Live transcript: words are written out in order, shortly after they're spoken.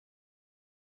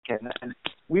and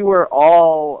we were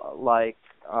all like,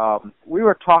 we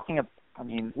were talking.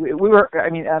 We were.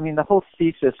 The whole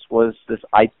thesis was this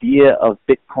idea of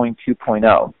Bitcoin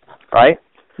 2.0, right?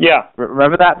 Yeah.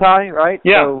 Remember that, Ty? Right?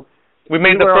 Yeah. So we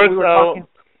made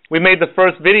we made the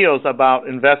first videos about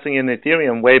investing in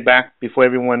Ethereum way back before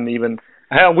everyone even.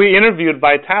 Hell, we interviewed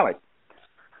Vitalik.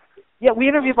 Yeah, we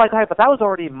interviewed Vitalik, but that was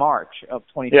already in March of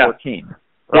 2014,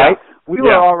 right? Yeah. We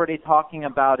were already talking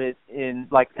about it in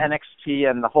like NXT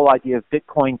and the whole idea of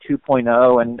Bitcoin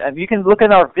 2.0, and you can look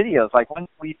at our videos. Like when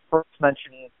we first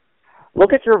mentioned,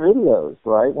 look at your videos,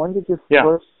 right? When did you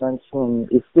first mention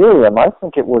Ethereum? I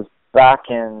think it was back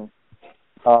in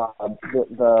I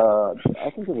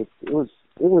think it was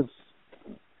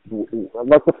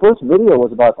like the first video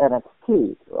was about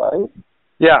NXT, right?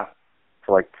 Yeah.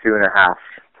 For like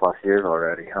 2.5+ years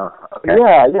already, huh? Okay.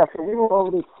 Yeah. So we were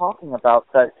already talking about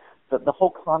that, the whole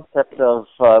concept of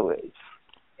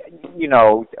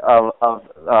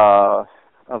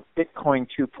of Bitcoin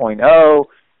 2.0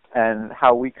 and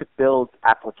how we could build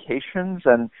applications.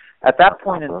 And at that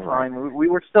point in time, we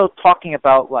were still talking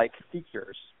about like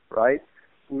features, right?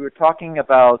 We were talking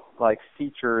about like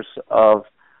features of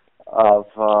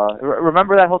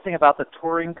remember that whole thing about the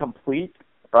Turing Complete,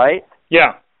 right?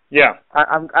 Yeah. Yeah.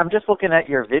 I'm just looking at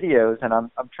your videos, and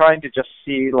I'm trying to just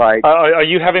see like. Are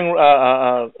you having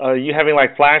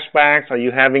like flashbacks? Are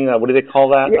you having what do they call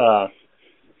that?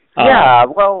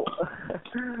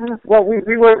 Well,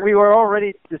 we were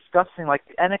already discussing like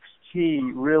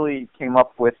NXT really came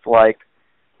up with like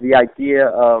the idea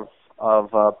of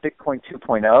Bitcoin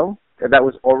 2.0. That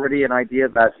was already an idea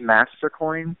that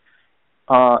Mastercoin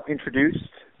introduced.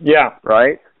 Yeah.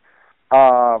 Right.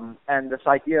 And this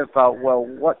idea about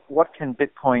what can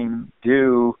Bitcoin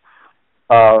do?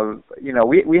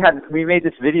 We made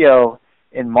this video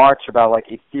in March about like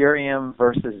Ethereum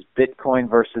versus Bitcoin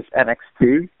versus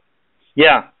NXT.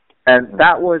 Yeah, and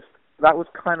that was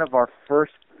kind of our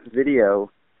first video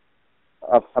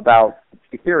about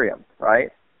Ethereum,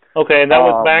 right? Okay, and that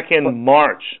was back in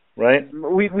March, right?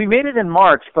 We made it in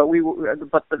March, but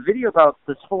the video about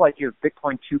this whole idea of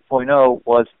Bitcoin 2.0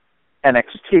 was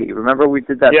NXT. Remember we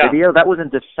did that video? That was in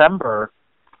December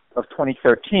of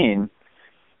 2013,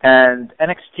 and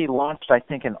NXT launched, I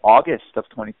think, in August of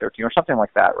 2013 or something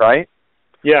like that, right?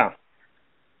 Yeah.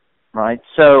 Right.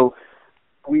 So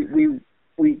we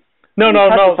No.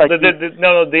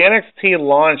 The NXT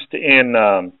launched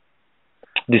in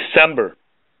December.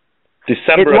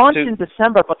 It launched in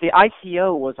December, but the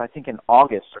ICO was, I think, in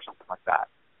August or something like that.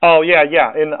 Oh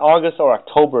yeah, in August or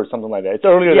October or something like that. It's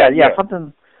earlier.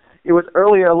 Something. It was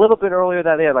earlier, a little bit earlier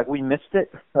that year. Like we missed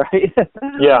it, right?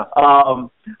 Yeah.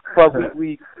 But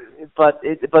we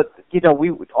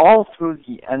all through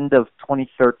the end of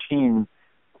 2013,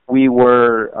 we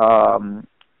were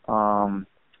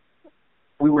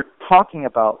talking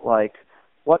about like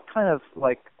what can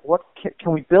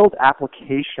we build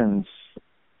applications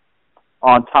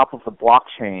on top of the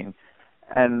blockchain,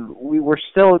 and we were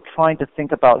still trying to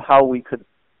think about how we could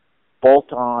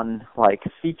bolt on like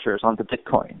features onto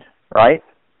Bitcoin, right?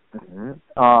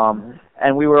 Mm-hmm.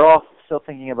 And we were all still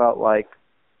thinking about like,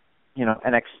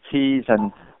 NXTs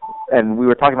and we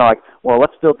were talking about like, well,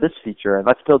 let's build this feature and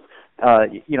let's build,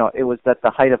 it was at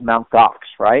the height of Mt. Gox,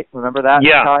 right? Remember that?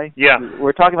 Yeah. Kai? Yeah. We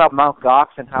were talking about Mt.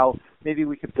 Gox and how maybe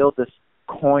we could build this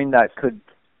coin that could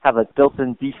have a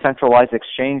built-in decentralized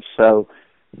exchange, so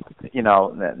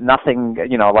nothing,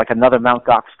 like another Mt.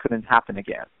 Gox couldn't happen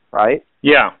again, right?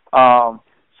 Yeah.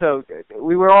 So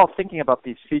we were all thinking about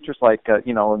these features like,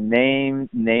 naming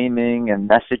and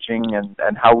messaging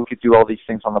and how we could do all these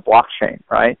things on the blockchain,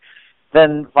 right?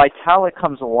 Then Vitalik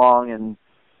comes along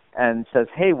and says,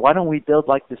 hey, why don't we build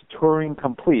like this Turing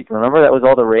Complete? Remember that was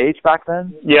all the rage back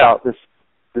then? Yeah. About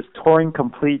this Turing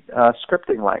Complete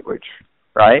scripting language,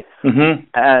 right? Mm-hmm.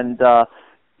 And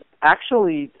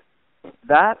actually,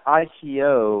 that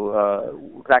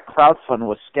ICO, that crowdfund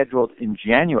was scheduled in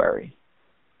January,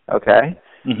 okay?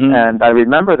 Mm-hmm. And I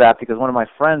remember that because one of my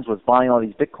friends was buying all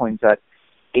these Bitcoins at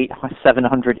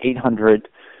 700, 800,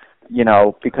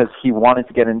 because he wanted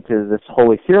to get into this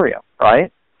whole Ethereum,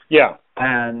 right? Yeah.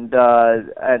 And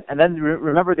then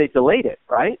remember they delayed it,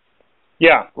 right?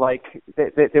 Yeah. Like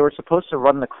they were supposed to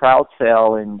run the crowd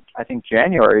sale in, I think,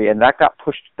 January, and that got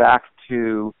pushed back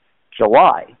to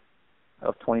July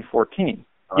of 2014.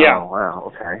 Yeah. Oh, wow.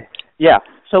 Okay. Yeah.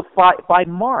 So by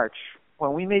March,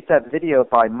 when we made that video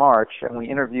by March and we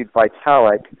interviewed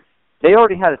Vitalik, they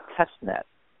already had a test net,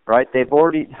 right? They've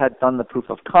already had done the proof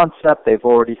of concept. They've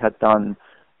already had done,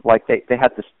 like, they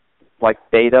had this, like,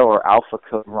 beta or alpha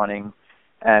code running,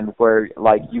 and where,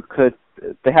 like,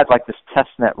 they had, like, this test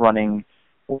net running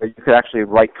where you could actually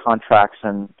write contracts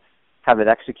and have it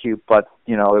execute, but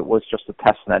it was just a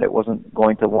test net. It wasn't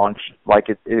going to launch. Like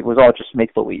it was all just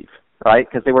make believe, right?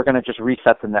 Because they were going to just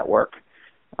reset the network,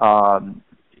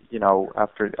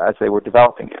 after as they were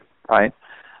developing it, right?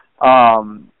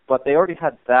 But they already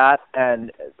had that,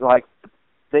 and I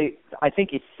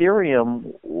think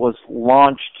Ethereum was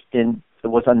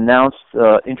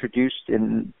introduced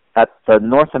at the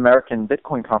North American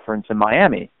Bitcoin conference in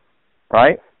Miami,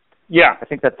 right? Yeah, I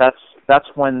think that's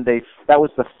when that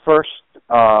was the first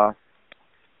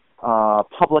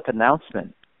public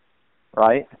announcement,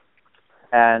 right?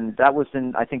 And that was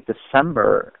in, I think,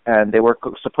 December, and they were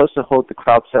supposed to hold the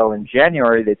crowd sale in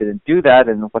January. They didn't do that,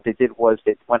 and what they did was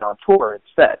they went on tour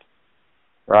instead,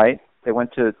 right? They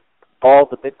went to all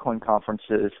the Bitcoin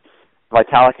conferences.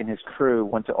 Vitalik and his crew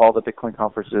went to all the Bitcoin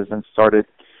conferences and started,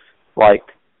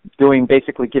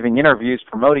 basically giving interviews,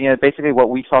 promoting it, basically what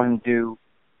we saw him do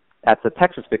at the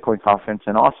Texas Bitcoin conference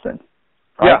in Austin.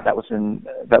 Right? Yeah. That was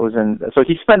in. So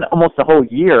he spent almost the whole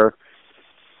year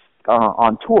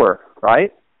on tour,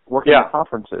 right? Working at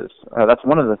conferences. That's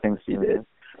one of the things he did.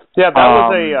 Yeah, that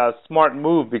was a smart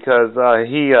move because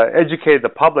he educated the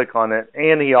public on it,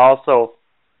 and he also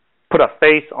put a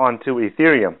face onto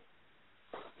Ethereum.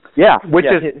 Yeah, which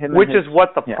is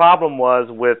what the problem was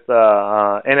with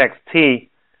NXT.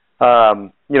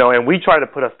 And we tried to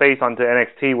put a face onto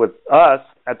NXT with us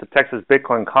at the Texas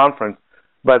Bitcoin conference,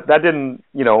 but that didn't,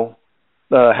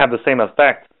 have the same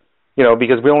effect,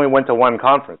 because we only went to one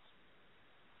conference.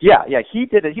 Yeah, he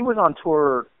did it. He was on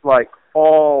tour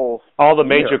all the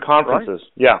major conferences.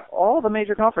 Right? Yeah, all the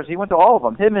major conferences. He went to all of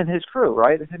them. Him and his crew,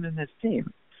 right? Him and his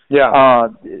team. Yeah.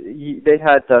 They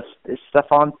had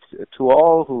Stefan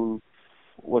Tuol, who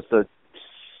was the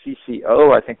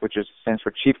CCO, I think, which stands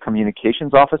for Chief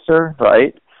Communications Officer,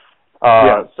 right?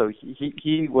 So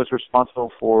he was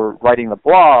responsible for writing the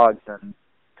blogs and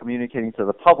communicating to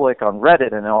the public on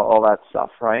Reddit and all that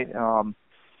stuff, right?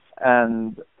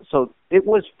 And so it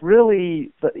was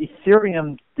really, the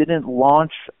Ethereum didn't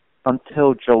launch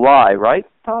until July, right,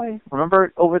 Ty?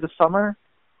 Remember over the summer?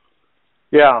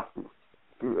 Yeah.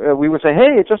 We would say,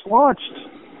 hey, it just launched.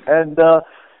 And,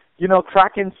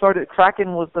 Kraken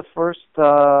was the first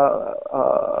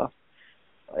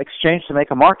exchange to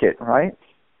make a market, right?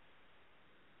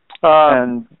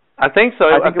 And I think so.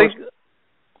 I think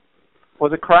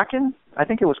was it Kraken? I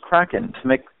think it was Kraken to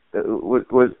make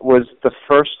was the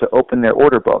first to open their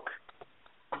order book,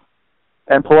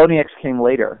 and Poloniex came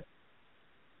later.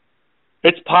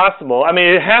 It's possible. I mean,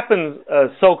 it happens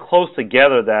so close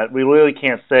together that we really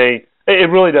can't say.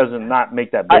 It really doesn't not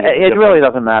make that big. It really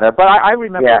doesn't matter. But I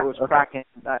remember it was Kraken.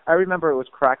 I remember it was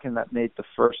Kraken that made the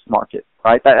first market,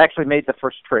 right? That actually made the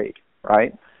first trade,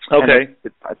 right? Okay.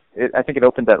 I think it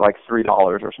opened at $3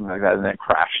 or something like that, and then it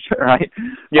crashed, right?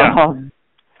 Yeah.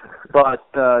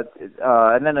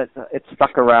 And then it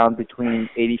stuck around between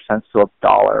 80 cents to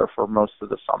 $1 for most of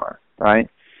the summer, right?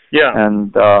 Yeah.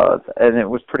 And it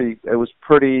was pretty.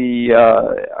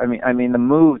 I mean, the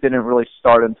move didn't really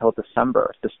start until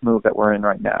December. This move that we're in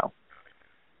right now.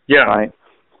 Yeah. Right.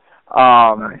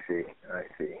 I see.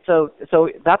 So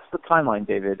that's the timeline,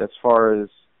 David, as far as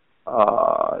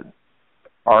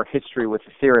our history with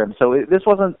Ethereum. So this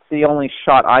wasn't the only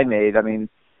shot I made. I mean,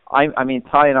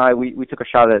 Ty and I, we took a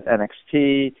shot at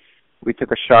NXT, we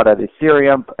took a shot at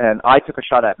Ethereum, and I took a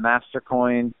shot at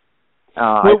Mastercoin.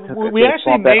 We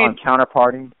actually made on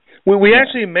Counterparty. We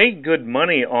actually made good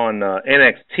money on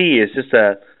NXT. It's just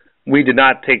that we did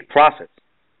not take profits.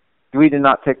 We did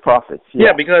not take profits.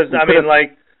 Yeah, because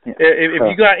if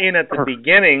you got in at the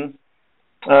beginning,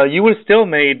 you would have still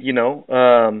made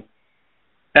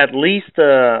at least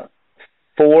 4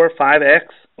 or 5x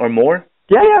or more.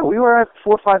 Yeah, we were at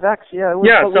 4 or 5x. Yeah.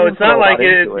 So it's not like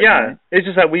it. Right? It's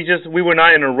just that we were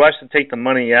not in a rush to take the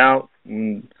money out.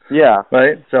 Yeah.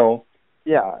 Right. So.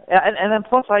 Yeah, and then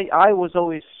plus I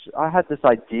had this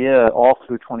idea all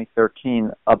through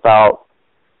 2013 about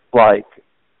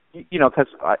because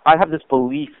I have this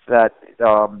belief that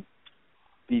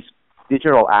these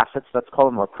digital assets, let's call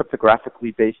them, or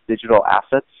cryptographically based digital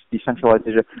assets, decentralized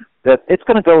digital, that it's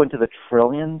going to go into the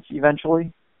trillions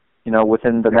eventually,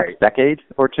 within the next decade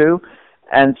or two.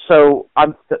 And so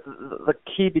the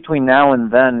key between now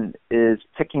and then is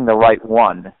picking the right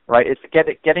one, right? It's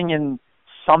getting in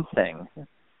something,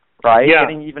 right? Yeah.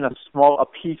 Getting even a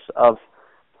piece of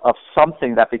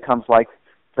something that becomes like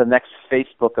the next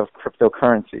Facebook of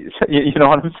cryptocurrencies. You know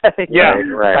what I'm saying? Yeah,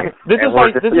 right. This is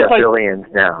like billions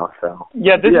now. So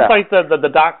this is like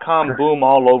the .com boom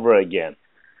all over again.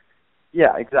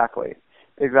 Yeah, exactly.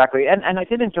 And I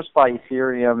didn't just buy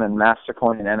Ethereum and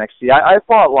Mastercoin and NXT. I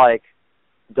bought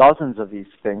dozens of these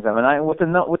things. I mean, with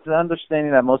the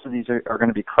understanding that most of these are going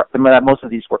to be that most of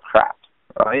these were crap,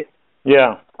 right?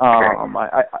 Yeah.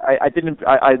 I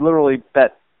literally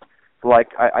bet, like,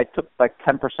 I took like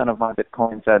 10% of my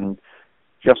Bitcoins and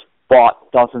just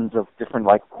bought dozens of different,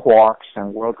 like, Quarks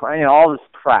and WorldCoin, all this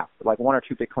crap, like 1 or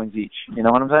 2 Bitcoins each. You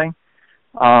know what I'm saying?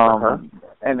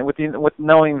 And with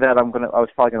knowing that I was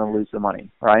probably going to lose the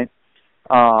money, right?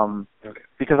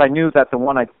 Because I knew that the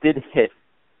one I did hit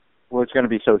was going to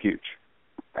be so huge,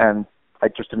 and I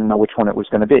just didn't know which one it was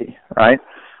going to be, right?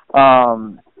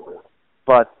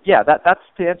 But yeah, that's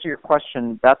to answer your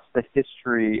question. That's the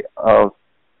history of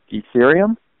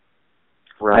Ethereum,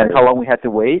 Right. and how long we had to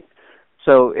wait.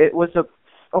 So it was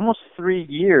almost 3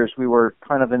 years we were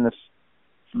kind of in this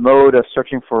mode of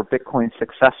searching for Bitcoin's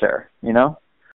successor, you know?